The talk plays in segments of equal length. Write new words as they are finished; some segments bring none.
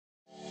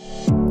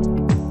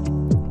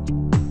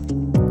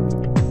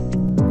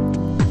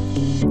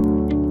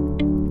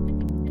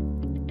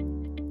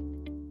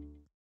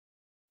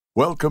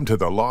Welcome to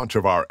the launch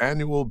of our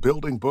annual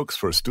Building Books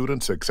for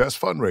Student Success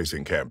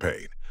fundraising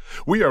campaign.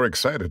 We are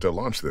excited to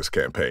launch this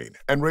campaign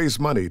and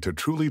raise money to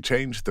truly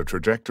change the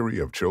trajectory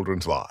of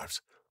children's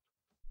lives.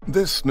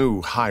 This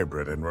new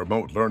hybrid and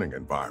remote learning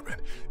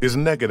environment is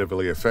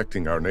negatively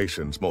affecting our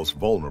nation's most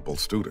vulnerable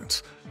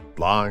students.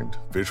 Blind,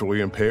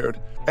 visually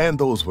impaired, and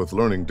those with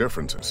learning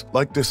differences,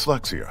 like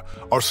dyslexia,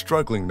 are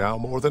struggling now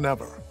more than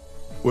ever.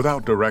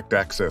 Without direct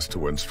access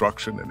to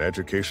instruction and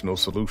educational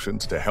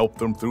solutions to help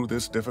them through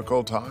this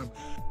difficult time,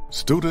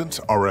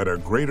 students are at a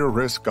greater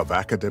risk of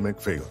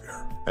academic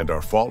failure and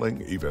are falling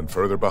even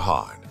further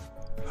behind.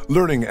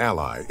 Learning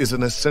Ally is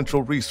an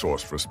essential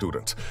resource for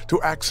students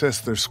to access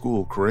their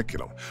school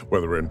curriculum,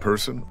 whether in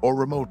person or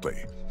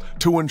remotely,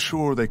 to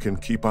ensure they can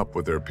keep up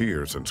with their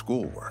peers and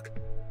schoolwork.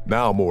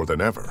 Now more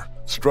than ever,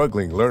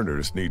 struggling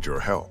learners need your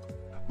help.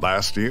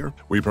 Last year,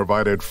 we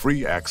provided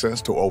free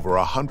access to over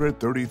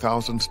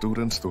 130,000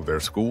 students through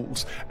their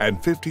schools and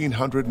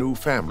 1,500 new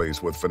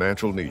families with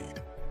financial need.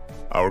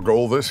 Our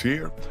goal this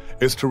year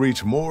is to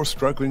reach more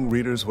struggling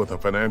readers with a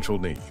financial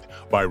need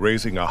by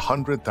raising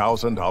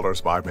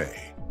 $100,000 by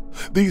May.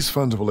 These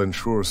funds will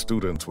ensure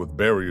students with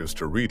barriers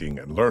to reading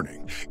and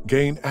learning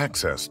gain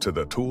access to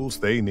the tools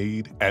they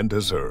need and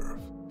deserve.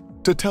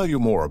 To tell you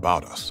more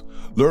about us,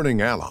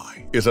 Learning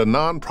Ally is a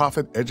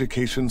nonprofit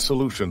education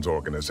solutions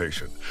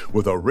organization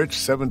with a rich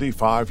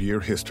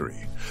 75-year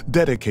history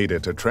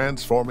dedicated to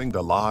transforming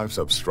the lives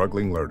of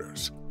struggling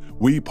learners.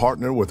 We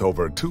partner with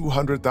over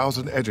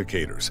 200,000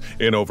 educators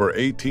in over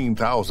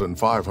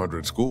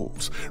 18,500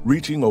 schools,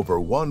 reaching over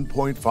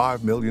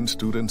 1.5 million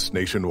students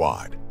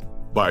nationwide.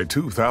 By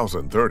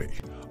 2030,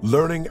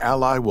 Learning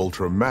Ally will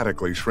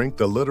dramatically shrink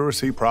the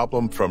literacy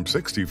problem from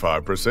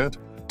 65%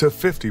 to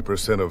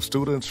 50% of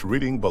students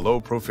reading below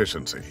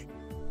proficiency.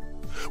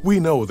 We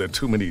know that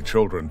too many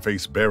children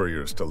face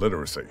barriers to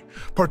literacy,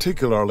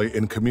 particularly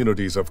in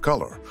communities of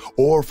color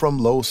or from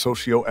low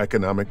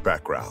socioeconomic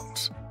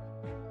backgrounds.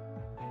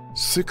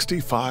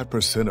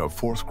 65% of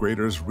fourth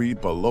graders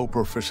read below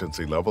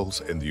proficiency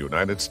levels in the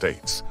United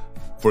States.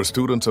 For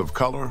students of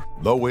color,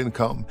 low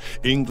income,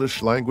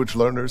 English language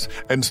learners,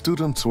 and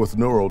students with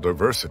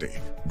neurodiversity,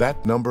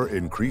 that number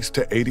increased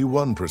to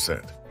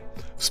 81%.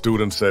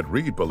 Students that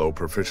read below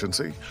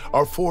proficiency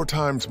are 4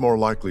 times more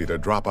likely to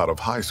drop out of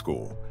high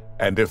school,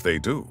 and if they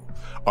do,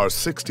 are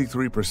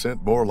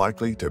 63% more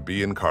likely to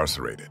be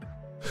incarcerated.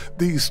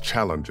 These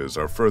challenges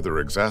are further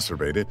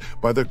exacerbated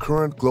by the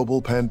current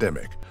global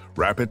pandemic,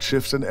 rapid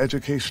shifts in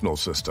educational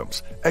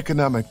systems,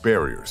 economic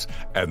barriers,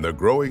 and the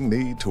growing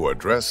need to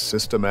address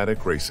systematic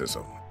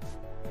racism.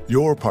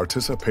 Your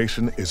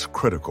participation is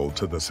critical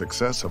to the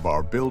success of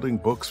our Building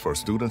Books for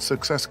Student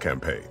Success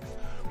campaign.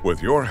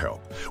 With your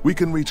help, we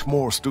can reach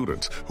more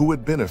students who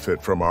would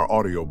benefit from our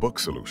audiobook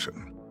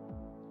solution.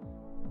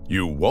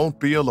 You won't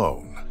be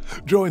alone.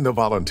 Join the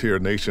Volunteer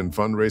Nation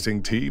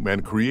fundraising team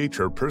and create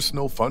your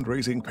personal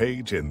fundraising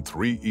page in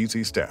 3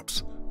 easy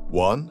steps.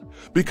 1.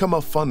 Become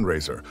a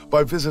fundraiser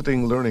by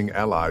visiting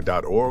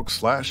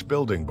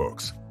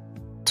learningally.org/buildingbooks.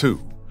 2.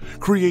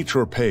 Create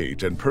your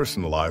page and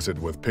personalize it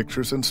with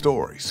pictures and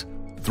stories.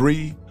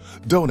 3.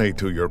 Donate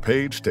to your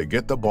page to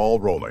get the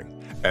ball rolling.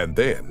 And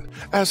then,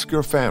 ask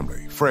your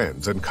family,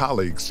 friends, and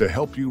colleagues to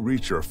help you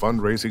reach your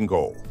fundraising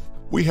goal.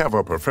 We have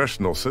a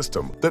professional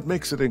system that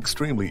makes it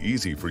extremely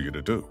easy for you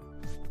to do.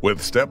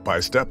 With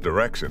step-by-step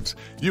directions,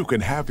 you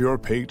can have your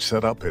page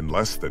set up in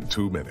less than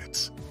 2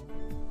 minutes.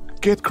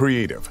 Get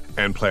creative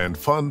and plan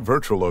fun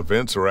virtual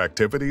events or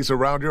activities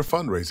around your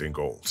fundraising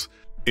goals.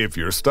 If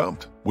you're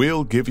stumped,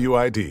 we'll give you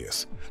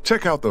ideas.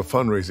 Check out the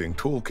fundraising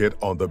toolkit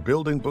on the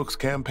Building Books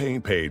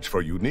campaign page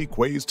for unique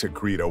ways to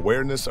create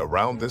awareness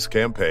around this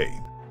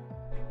campaign.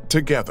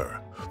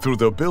 Together, through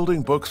the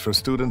Building Books for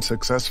Student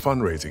Success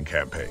fundraising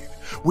campaign,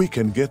 we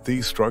can get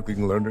these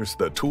struggling learners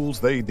the tools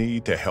they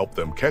need to help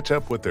them catch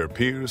up with their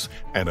peers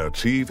and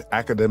achieve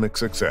academic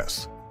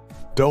success.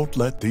 Don't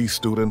let these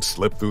students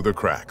slip through the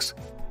cracks.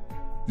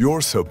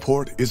 Your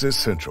support is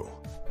essential.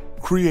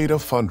 Create a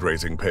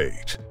fundraising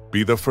page,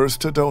 be the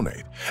first to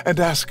donate, and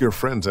ask your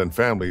friends and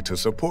family to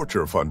support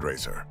your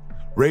fundraiser.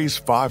 Raise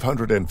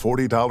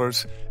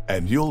 $540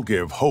 and you'll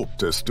give hope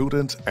to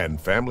students and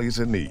families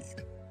in need.